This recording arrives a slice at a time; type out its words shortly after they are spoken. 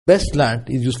best land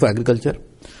is used for agriculture,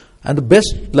 and the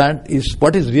best land is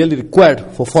what is really required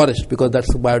for forest, because that's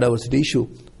a biodiversity issue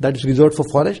that is reserved for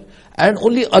forest, and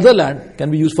only other land can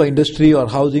be used for industry or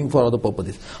housing for other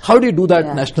purposes. How do you do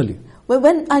that nationally? Well,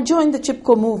 when I joined the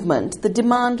Chipko movement, the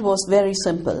demand was very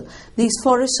simple. These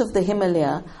forests of the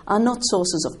Himalaya are not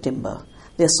sources of timber.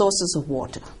 They're sources of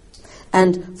water.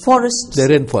 And forests...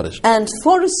 They're in forest. And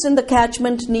forests in the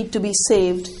catchment need to be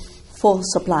saved for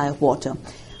supply of water.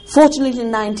 Fortunately,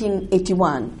 in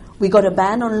 1981, we got a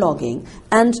ban on logging,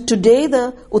 and today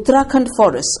the Uttarakhand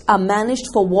forests are managed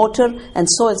for water and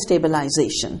soil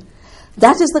stabilization.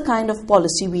 That is the kind of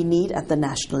policy we need at the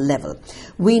national level.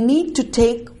 We need to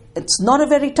take... It's not a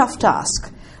very tough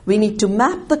task. We need to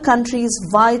map the country's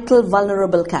vital,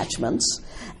 vulnerable catchments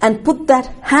and put that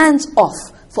hands off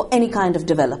for any kind of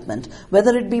development,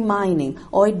 whether it be mining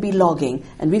or it be logging.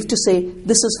 And we have to say,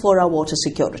 this is for our water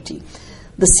security.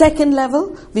 The second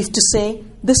level, we have to say,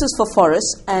 this is for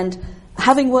forests. And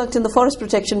having worked in the forest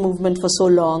protection movement for so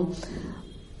long,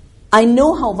 I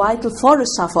know how vital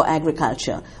forests are for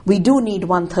agriculture. We do need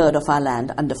 1/3 of our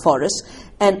land under forests.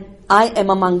 And I am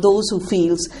among those who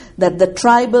feels that the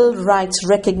Tribal Rights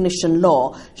Recognition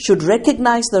Law should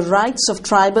recognize the rights of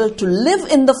tribal to live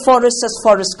in the forests as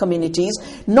forest communities,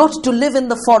 not to live in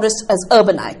the forests as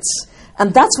urbanites.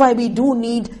 And that's why we do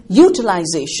need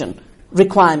utilization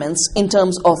requirements in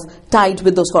terms of tied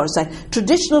with those forests.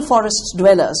 Traditional forest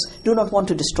dwellers do not want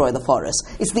to destroy the forest.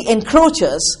 It's the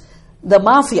encroachers, the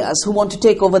mafias who want to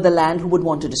take over the land, who would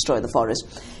want to destroy the forest.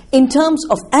 In terms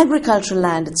of agricultural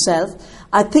land itself,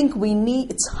 I think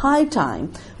it's high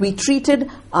time we treated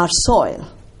our soil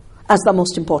as the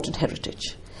most important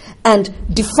heritage and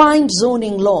defined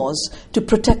zoning laws to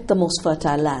protect the most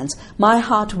fertile lands. My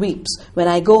heart weeps when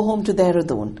I go home to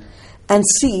Dehradun and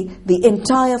see the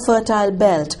entire fertile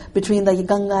belt between the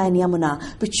Ganga and Yamuna,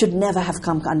 which should never have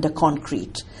come under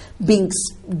concrete, being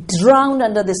drowned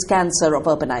under this cancer of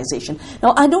urbanization.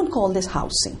 Now, I don't call this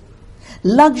housing.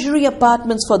 Luxury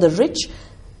apartments for the rich,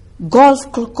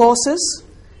 golf courses,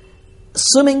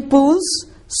 swimming pools,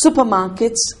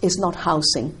 supermarkets is not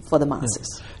housing for the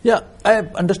masses. Yeah, I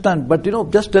understand. But,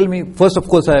 just tell me, first, of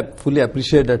course, I fully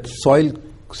appreciate that soil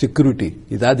security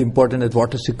is as important as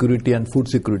water security and food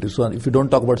security. So if you don't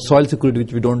talk about soil security,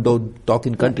 which we don't talk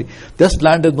in country, just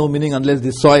land has no meaning unless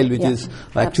the soil, which is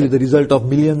actually the result of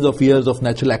millions of years of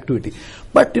natural activity.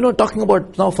 But, talking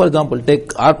about now, for example,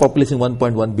 take our population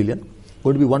 1.1 billion,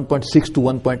 going to be 1.6 to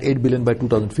 1.8 billion by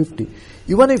 2050.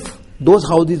 Even if those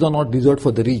houses are not reserved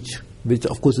for the rich, which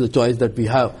of course is a choice that we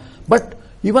have, but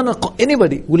even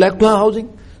anybody would like to have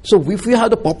housing. So if we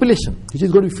have the population, which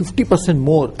is going to be 50%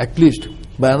 more at least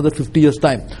by another 50 years'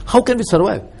 time, how can we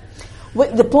survive?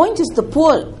 Well, the point is the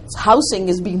poor housing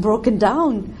is being broken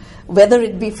down, whether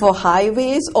it be for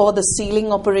highways or the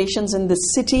sealing operations in the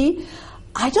city.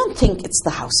 I don't think it's the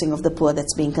housing of the poor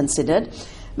that's being considered.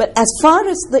 But as far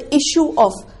as the issue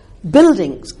of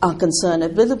buildings are concerned,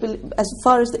 as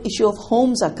far as the issue of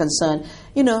homes are concerned,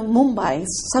 Mumbai,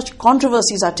 such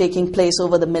controversies are taking place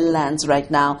over the mill lands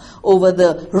right now, over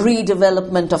the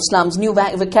redevelopment of slums. New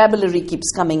vocabulary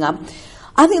keeps coming up.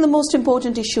 I think the most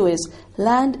important issue is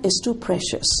land is too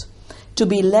precious to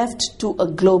be left to a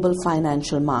global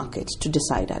financial market to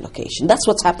decide allocation. That's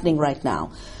what's happening right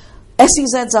now.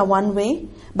 SEZs are one way,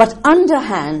 but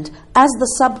underhand, as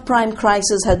the subprime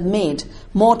crisis had made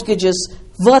mortgages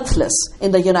worthless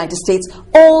in the United States,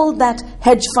 all that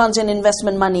hedge funds and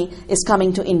investment money is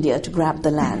coming to India to grab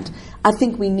the land. I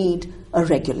think we need a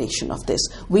regulation of this.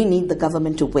 We need the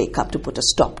government to wake up to put a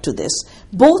stop to this,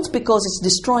 both because it's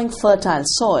destroying fertile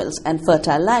soils and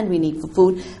fertile land we need for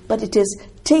food, but it is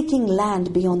taking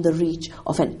land beyond the reach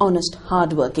of an honest,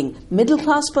 hardworking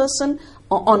middle-class person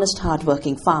or honest,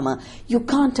 hardworking farmer. You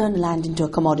can't turn land into a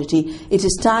commodity. It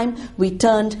is time we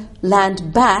turned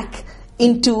land back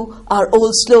into our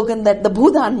old slogan that the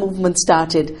Bhudan movement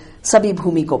started, Sabhi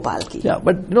Bhumi Gopal Ki. Yeah,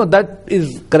 but that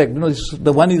is correct.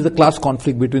 The one is the class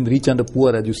conflict between the rich and the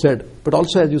poor, as you said. But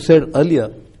also, as you said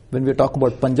earlier, when we talk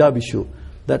about Punjab issue,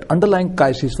 that underlying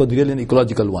crisis was really an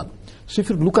ecological one. So if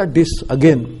you look at this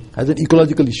again as an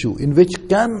ecological issue, in which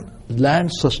can land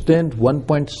sustain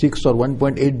 1.6 or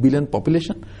 1.8 billion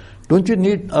population? Don't you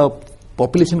need a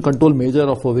population control measure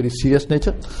of a very serious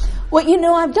nature?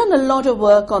 Well, I've done a lot of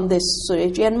work on this,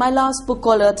 Suresh, and my last book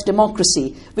called Earth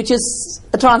Democracy, which is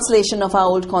a translation of our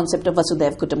old concept of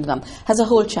Vasudhaiva Kutumbakam, has a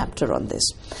whole chapter on this.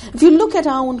 If you look at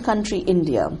our own country,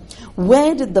 India,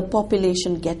 where did the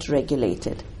population get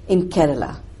regulated? In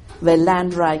Kerala, where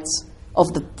land rights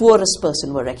of the poorest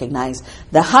person were recognized.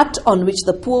 The hut on which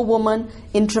the poor woman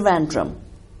in Trivandrum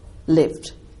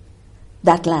lived,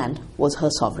 that land was her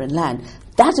sovereign land.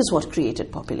 That is what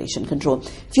created population control.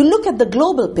 If you look at the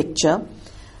global picture,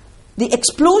 the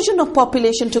explosion of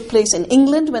population took place in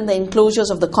England when the enclosures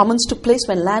of the commons took place,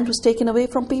 when land was taken away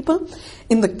from people.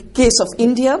 In the case of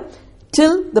India,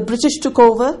 till the British took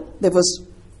over, there was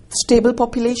stable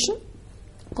population.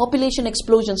 Population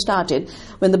explosion started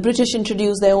when the British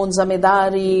introduced their own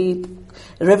zamedari,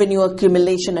 revenue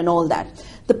accumulation and all that.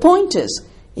 The point is,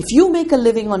 if you make a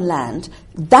living on land,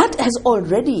 that has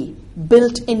already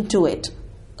built into it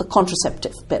a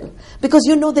contraceptive pill, because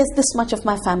you know there's this much of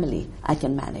my family I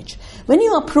can manage. When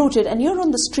you're uprooted and you're on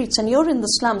the streets and you're in the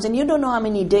slums and you don't know how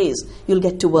many days you'll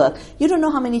get to work, you don't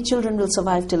know how many children will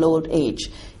survive till old age,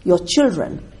 your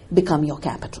children become your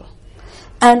capital.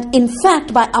 And in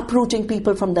fact, by uprooting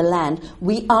people from the land,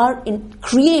 we are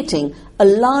creating a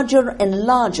larger and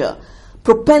larger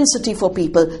propensity for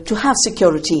people to have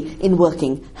security in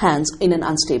working hands in an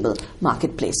unstable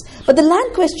marketplace. But the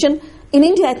land question in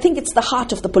India, I think it's the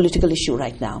heart of the political issue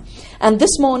right now. And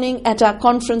this morning at our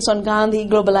conference on Gandhi,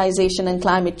 globalization and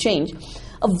climate change,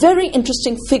 a very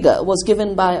interesting figure was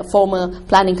given by a former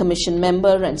Planning Commission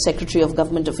member and Secretary of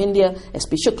Government of India,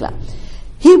 S.P. Shukla.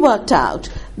 He worked out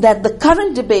that the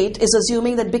current debate is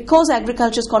assuming that because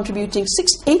agriculture is contributing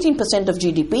 18% of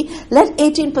GDP, let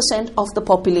 18% of the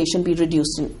population be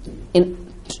reduced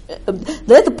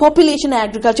let the population in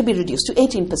agriculture be reduced to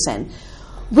 18%.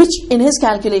 Which in his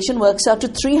calculation works out to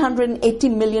 380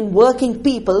 million working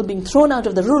people being thrown out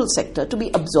of the rural sector to be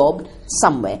absorbed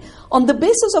somewhere. On the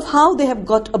basis of how they have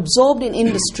got absorbed in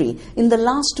industry in the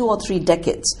last 2 or 3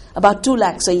 decades, about 2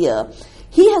 lakhs a year,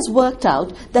 he has worked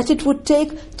out that it would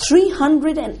take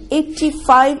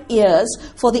 385 years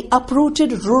for the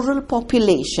uprooted rural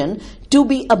population to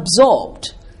be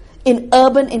absorbed in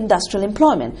urban industrial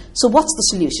employment. So what's the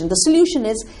solution? The solution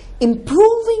is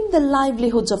improving the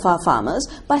livelihoods of our farmers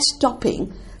by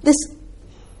stopping this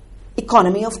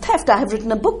economy of theft. I have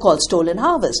written a book called Stolen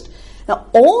Harvest. Now,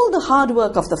 all the hard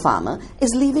work of the farmer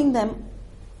is leaving them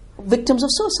victims of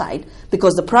suicide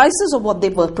because the prices of what they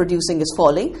were producing is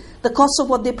falling, the cost of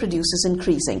what they produce is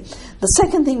increasing. The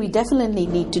second thing we definitely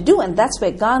need to do, and that's where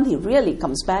Gandhi really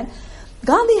comes back,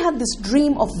 Gandhi had this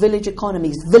dream of village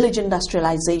economies, village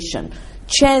industrialization,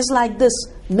 chairs like this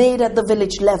made at the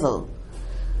village level,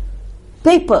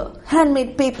 paper,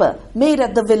 handmade paper made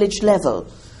at the village level.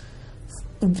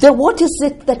 What is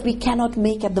it that we cannot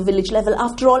make at the village level?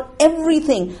 After all,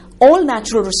 everything, all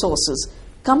natural resources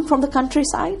come from the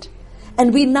countryside,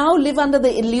 and we now live under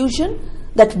the illusion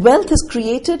that wealth is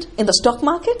created in the stock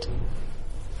market.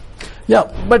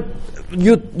 Yeah, but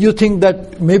you think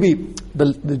that maybe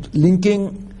the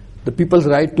linking the people's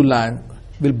right to land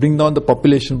will bring down the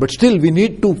population, but still we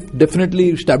need to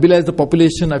definitely stabilize the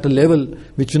population at a level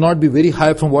which will not be very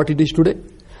high from what it is today.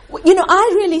 You know,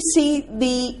 I really see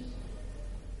the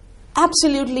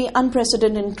absolutely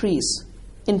unprecedented increase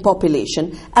in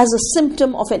population as a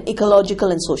symptom of an ecological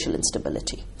and social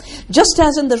instability. Just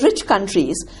as in the rich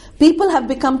countries, people have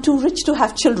become too rich to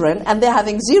have children and they're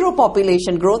having zero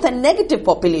population growth and negative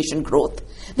population growth.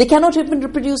 They cannot even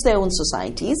reproduce their own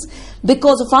societies.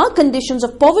 Because of our conditions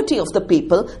of poverty of the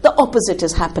people, the opposite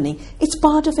is happening. It's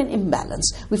part of an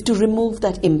imbalance. We have to remove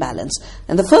that imbalance.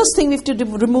 And the first thing we have to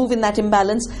remove in that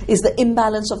imbalance is the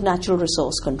imbalance of natural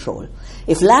resource control.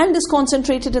 If land is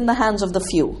concentrated in the hands of the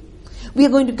few, we are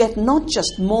going to get not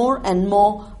just more and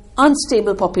more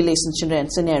unstable population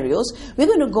scenarios, we're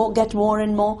going to get more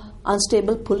and more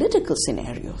unstable political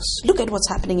scenarios. Look at what's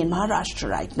happening in Maharashtra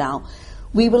right now.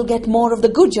 We will get more of the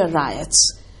Gujar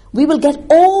riots. We will get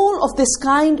all of this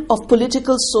kind of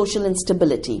political, social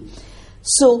instability.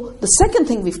 So the second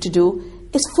thing we have to do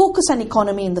is focus an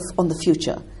economy on the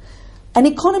future. An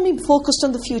economy focused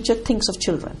on the future thinks of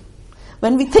children.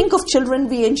 When we think of children,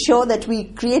 we ensure that we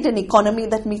create an economy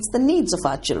that meets the needs of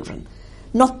our children,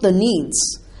 not the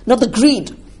needs, not the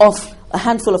greed of a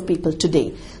handful of people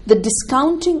today. The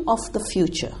discounting of the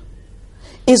future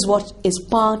is what is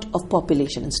part of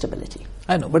population instability.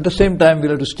 I know, but at the same time,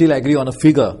 we'll have to still agree on a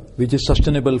figure which is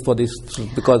sustainable for this,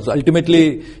 because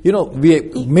ultimately, you know,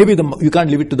 you can't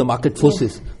leave it to the market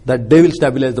forces that they will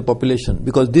stabilize the population,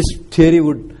 because this theory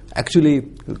would actually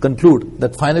conclude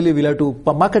that finally we'll have to,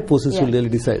 market forces will really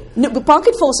decide. No, but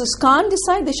market forces can't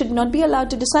decide, they should not be allowed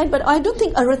to decide, but I don't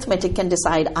think arithmetic can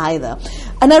decide either.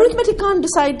 And arithmetic can't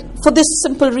decide for this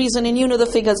simple reason, and you know the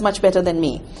figures much better than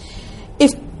me.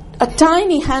 If a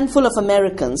tiny handful of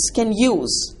Americans can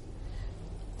use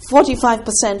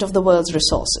 45% of the world's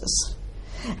resources,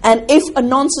 and if a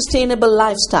non-sustainable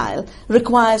lifestyle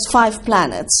requires 5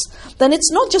 planets, then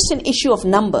it's not just an issue of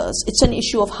numbers, it's an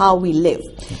issue of how we live.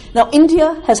 Now,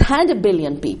 India has had 1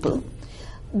 billion people.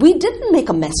 we didn't make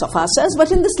a mess of ourselves,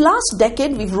 but in this last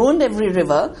decade, we've ruined every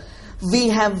river. We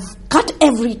have cut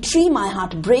every tree. My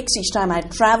heart breaks each time I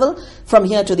travel from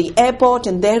here to the airport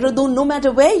in Dehradun. No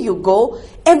matter where you go,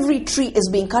 every tree is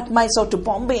being cut. Mysore to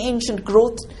Bombay, ancient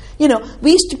growth. You know,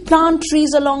 we used to plant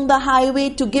trees along the highway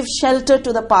to give shelter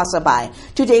to the passerby.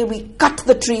 Today we cut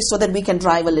the trees so that we can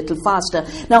drive a little faster.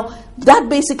 Now, that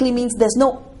basically means there's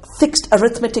no fixed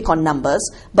arithmetic on numbers,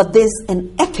 but there's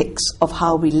an ethics of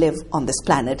how we live on this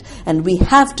planet, and we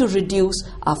have to reduce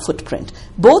our footprint,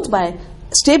 both by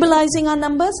stabilizing our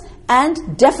numbers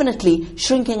and definitely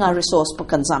shrinking our resource per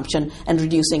consumption and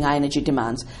reducing our energy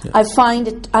demands. Yeah. I find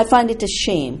it a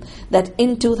shame that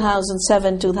in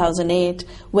 2007, 2008,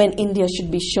 when India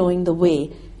should be showing the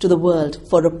way to the world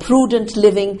for a prudent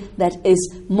living that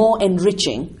is more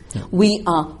enriching, we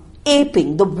are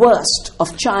aping the worst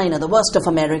of China, the worst of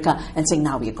America, and saying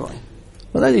now we are growing.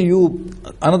 Well,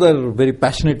 another very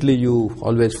passionately you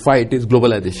always fight is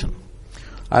globalization.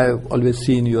 I've always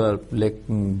seen your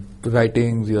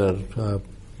writings, your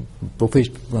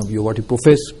what you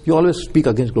profess. You always speak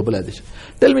against globalization.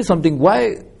 Tell me something.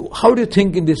 How do you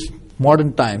think in these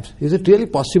modern times is it really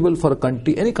possible for a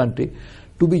country, any country,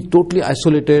 to be totally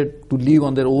isolated, to live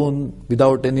on their own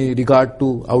without any regard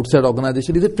to outside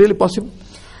organization? Is it really possible?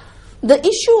 The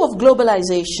issue of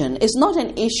globalization is not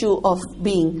an issue of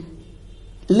being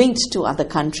linked to other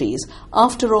countries.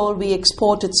 After all, we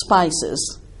exported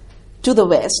spices to the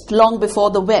West long before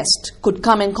the West could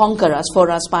come and conquer us for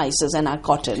our spices and our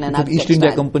cotton and our textiles. East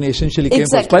India Company essentially came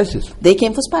for spices. They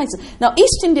came for spices. Now,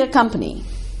 East India Company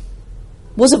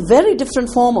was a very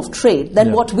different form of trade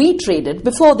than what we traded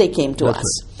before they came to us.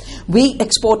 Right. We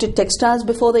exported textiles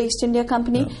before the East India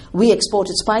Company. Yeah. We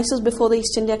exported spices before the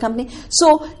East India Company.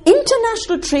 So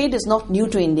international trade is not new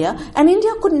to India, and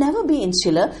India could never be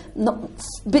insular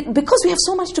because we have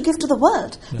so much to give to the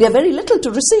world. Yeah. We have very little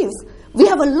to receive. We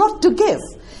have a lot to give.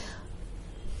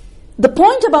 The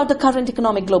point about the current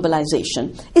economic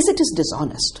globalization is it is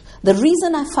dishonest. The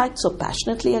reason I fight so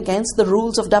passionately against the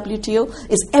rules of WTO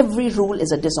is every rule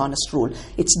is a dishonest rule.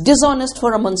 It's dishonest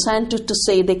for a Monsanto to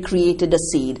say they created a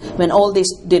seed when all they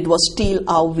did was steal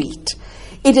our wheat.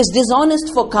 It is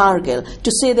dishonest for Cargill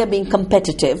to say they're being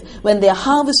competitive when they're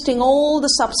harvesting all the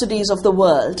subsidies of the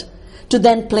world to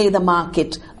then play the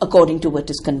market according to what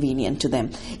is convenient to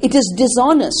them. It is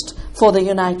dishonest for the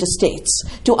United States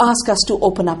to ask us to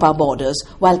open up our borders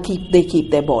while they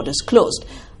keep their borders closed.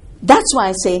 That's why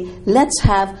I say let's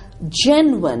have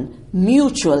genuine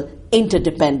mutual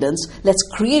interdependence. Let's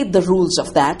create the rules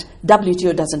of that.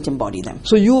 WTO doesn't embody them.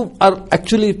 So you are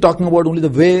actually talking about only the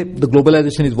way the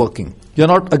globalization is working. You're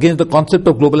not against the concept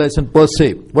of globalization per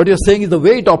se. What you're saying is the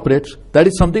way it operates, that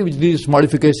is something which needs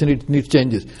modification, it needs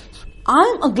changes.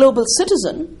 I'm a global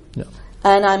citizen,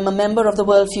 and I'm a member of the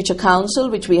World Future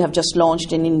Council, which we have just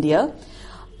launched in India.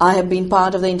 I have been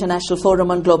part of the International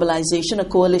Forum on Globalization, a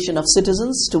coalition of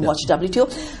citizens to watch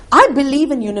WTO. I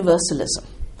believe in universalism.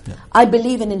 I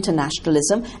believe in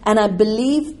internationalism, and I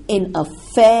believe in a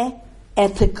fair,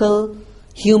 ethical,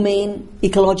 humane,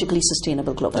 ecologically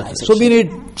sustainable globalization. So we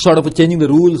need sort of changing the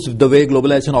rules, the way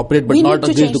globalization operates, but not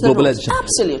against the globalization. Rules.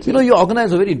 Absolutely. You know, you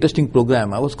organize a very interesting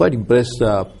program. I was quite impressed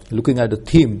looking at the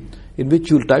theme in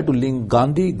which you will try to link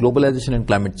Gandhi, globalization and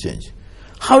climate change.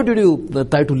 How did you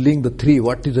try to link the three?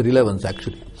 What is the relevance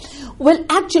actually? Well,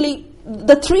 actually,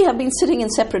 the three have been sitting in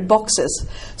separate boxes.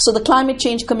 So the climate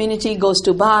change community goes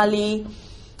to Bali,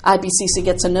 IPCC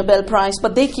gets a Nobel Prize,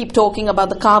 but they keep talking about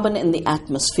the carbon in the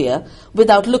atmosphere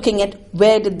without looking at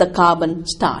where did the carbon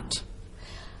start.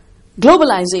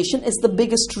 Globalization is the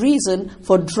biggest reason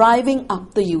for driving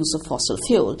up the use of fossil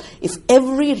fuel. If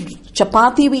every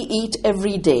chapati we eat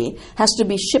every day has to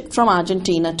be shipped from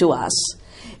Argentina to us,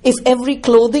 if every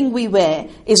clothing we wear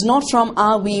is not from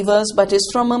our weavers but is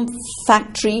from a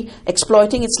factory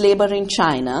exploiting its labor in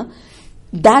China,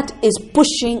 that is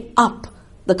pushing up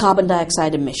the carbon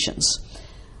dioxide emissions.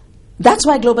 That's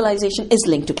why globalization is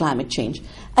linked to climate change.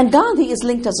 And Gandhi is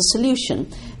linked as a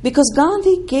solution because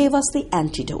Gandhi gave us the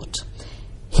antidote.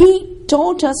 He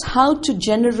taught us how to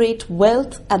generate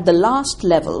wealth at the last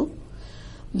level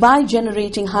by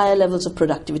generating higher levels of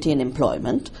productivity and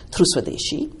employment through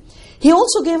Swadeshi. He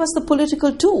also gave us the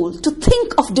political tool to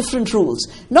think of different rules,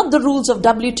 not the rules of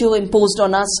WTO imposed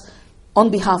on us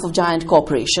on behalf of giant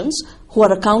corporations who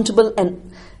are accountable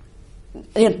and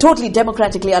totally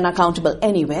democratically unaccountable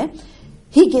anywhere.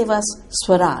 He gave us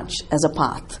Swaraj as a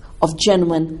path of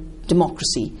genuine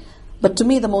democracy. But to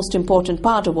me, the most important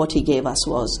part of what he gave us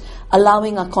was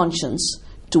allowing our conscience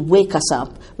to wake us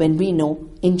up when we know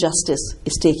injustice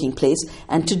is taking place.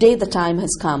 And today the time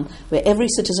has come where every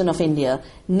citizen of India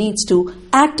needs to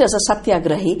act as a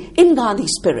satyagrahi in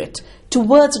Gandhi's spirit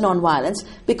towards non-violence,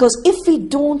 because if we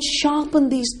don't sharpen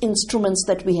these instruments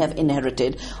that we have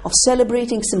inherited of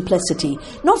celebrating simplicity,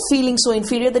 not feeling so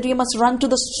inferior that you must run to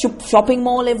the shopping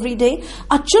mall every day,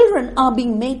 our children are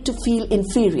being made to feel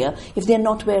inferior if they're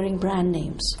not wearing brand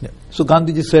names. Yeah. So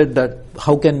Gandhiji said that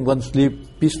how can one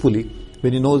sleep peacefully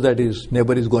when he knows that his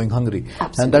neighbor is going hungry?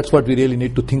 Absolutely. And that's what we really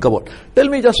need to think about. Tell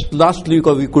me just lastly,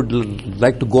 because we could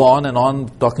like to go on and on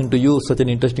talking to you, such an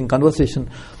interesting conversation.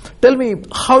 Tell me,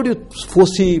 how do you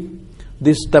foresee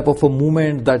this type of a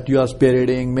movement that you are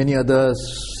spearheading, many other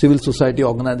civil society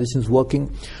organizations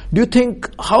working? Do you think,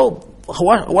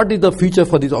 what is the future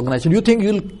for this organization? Do you think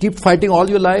you'll keep fighting all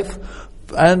your life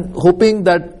and hoping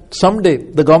that someday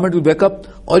the government will wake up?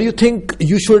 Or you think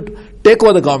you should take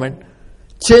over the government,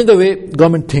 change the way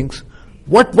government thinks?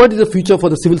 What is the future for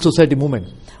the civil society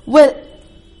movement? Well,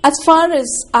 as far as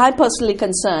I personally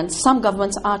concerned, some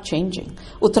governments are changing.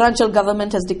 Uttaranchal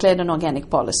government has declared an organic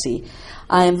policy.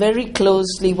 I am very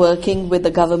closely working with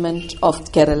the government of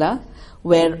Kerala,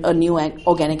 where a new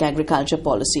organic agriculture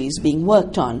policy is being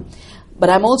worked on.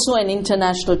 But I'm also an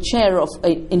international chair of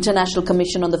an international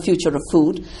commission on the future of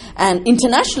food, and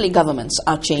internationally governments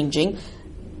are changing.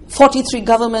 43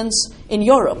 governments in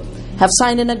Europe have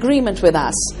signed an agreement with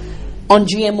us on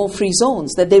GMO-free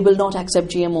zones, that they will not accept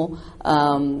GMO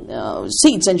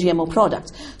seeds and GMO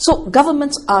products. So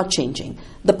governments are changing.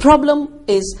 The problem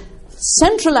is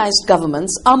centralized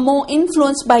governments are more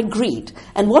influenced by greed.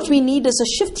 And what we need is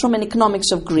a shift from an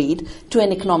economics of greed to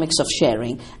an economics of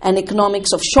sharing, an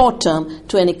economics of short-term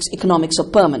to an economics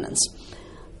of permanence.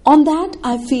 On that,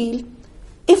 I feel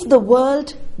if the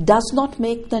world does not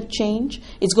make that change,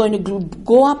 it's going to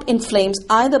go up in flames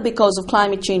either because of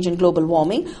climate change and global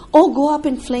warming, or go up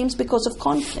in flames because of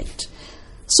conflict.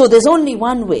 So there's only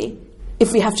one way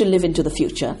if we have to live into the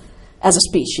future as a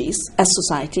species, as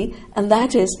society, and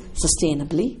that is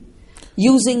sustainably,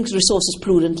 using resources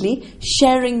prudently,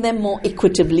 sharing them more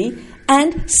equitably,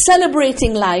 and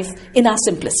celebrating life in our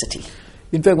simplicity.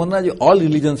 In fact, Vandana, all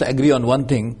religions agree on one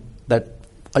thing, that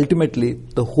ultimately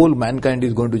the whole mankind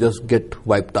is going to just get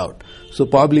wiped out. So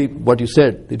probably what you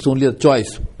said, it's only a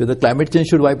choice whether climate change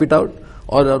should wipe it out,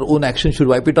 or our own action should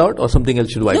wipe it out, or something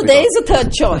else should wipe it out. There is a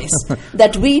third choice,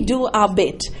 that we do our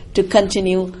bit to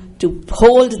continue to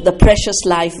hold the precious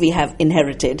life we have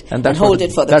inherited and hold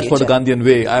it for the future. That's for the Gandhian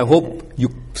way. I hope you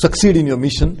succeed in your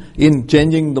mission in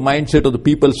changing the mindset of the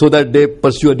people so that they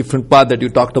pursue a different path that you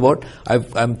talked about.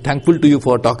 I'm thankful to you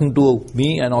for talking to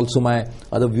me and also my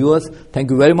other viewers.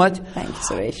 Thank you very much. Thank you,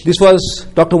 Suresh. This was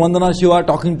Dr. Vandana Shiva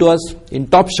talking to us in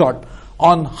Top Shot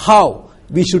on how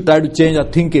we should try to change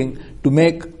our thinking to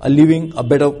make a living a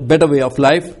better way of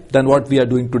life than what we are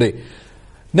doing today.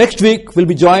 Next week, we'll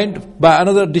be joined by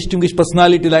another distinguished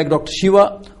personality like Dr.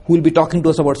 Shiva, who will be talking to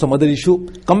us about some other issue.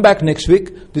 Come back next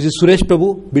week. This is Suresh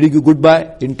Prabhu bidding you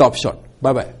goodbye in Top Shot.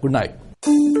 Bye-bye. Good night.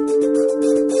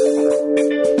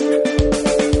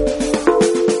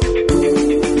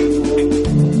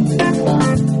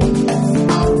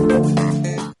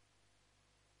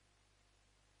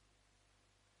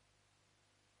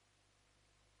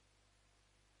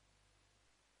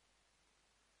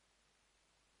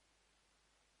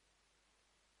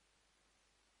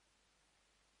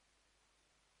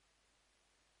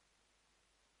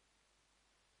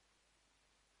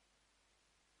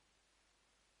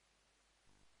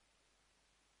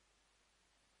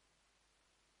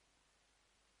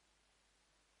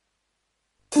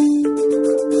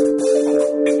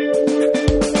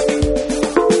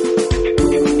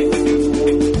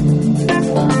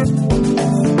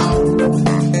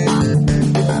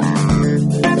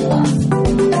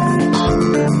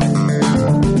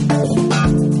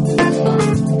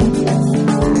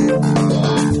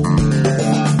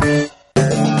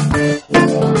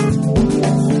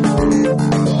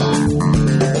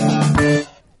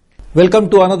 Welcome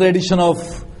to another edition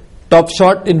of Top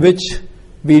Shot, in which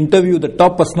we interview the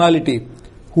top personality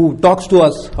who talks to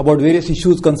us about various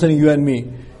issues concerning you and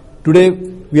me. Today,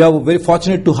 we are very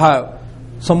fortunate to have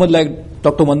someone like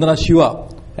Dr. Vandana Shiva,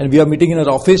 and we are meeting in her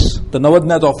office, the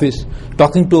Navadnath office,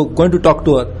 going to talk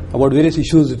to her about various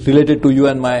issues related to you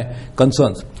and my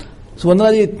concerns. So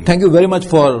Vandana ji, thank you very much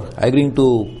for agreeing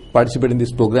to participate in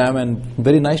this program, and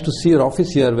very nice to see your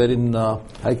office here, wherein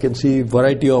I can see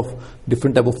variety of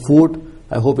different type of food.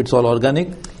 I hope it's all organic.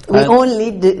 We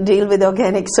only deal with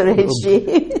organic, Suresh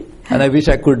ji. And I wish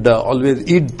I could always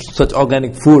eat such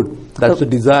organic food. That's the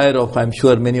desire of, I'm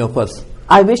sure, many of us.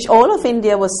 I wish all of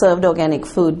India was served organic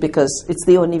food because it's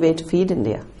the only way to feed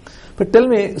India. But tell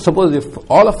me, suppose if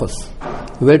all of us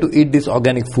were to eat this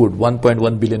organic food,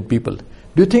 1.1 billion people,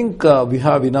 do you think we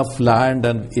have enough land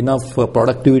and enough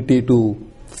productivity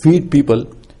to feed people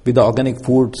with the organic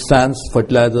food, sans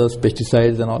fertilizers,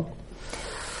 pesticides and all?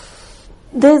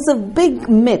 There's a big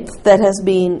myth that has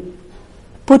been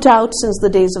put out since the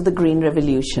days of the Green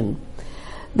Revolution,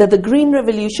 that the Green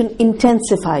Revolution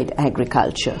intensified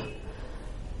agriculture.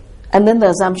 And then the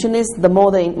assumption is the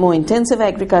more intensive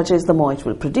agriculture is, the more it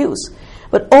will produce.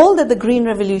 But all that the Green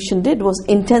Revolution did was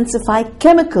intensify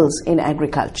chemicals in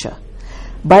agriculture.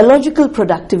 Biological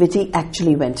productivity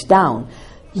actually went down.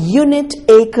 Unit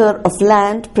acre of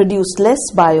land produced less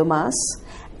biomass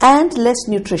and less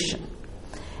nutrition.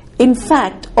 In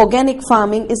fact, organic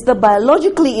farming is the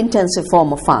biologically intensive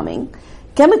form of farming.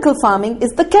 Chemical farming is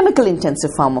the chemical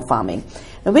intensive form of farming.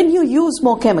 And when you use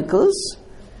more chemicals,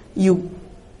 you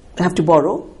have to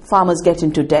borrow, farmers get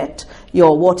into debt,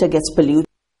 your water gets polluted.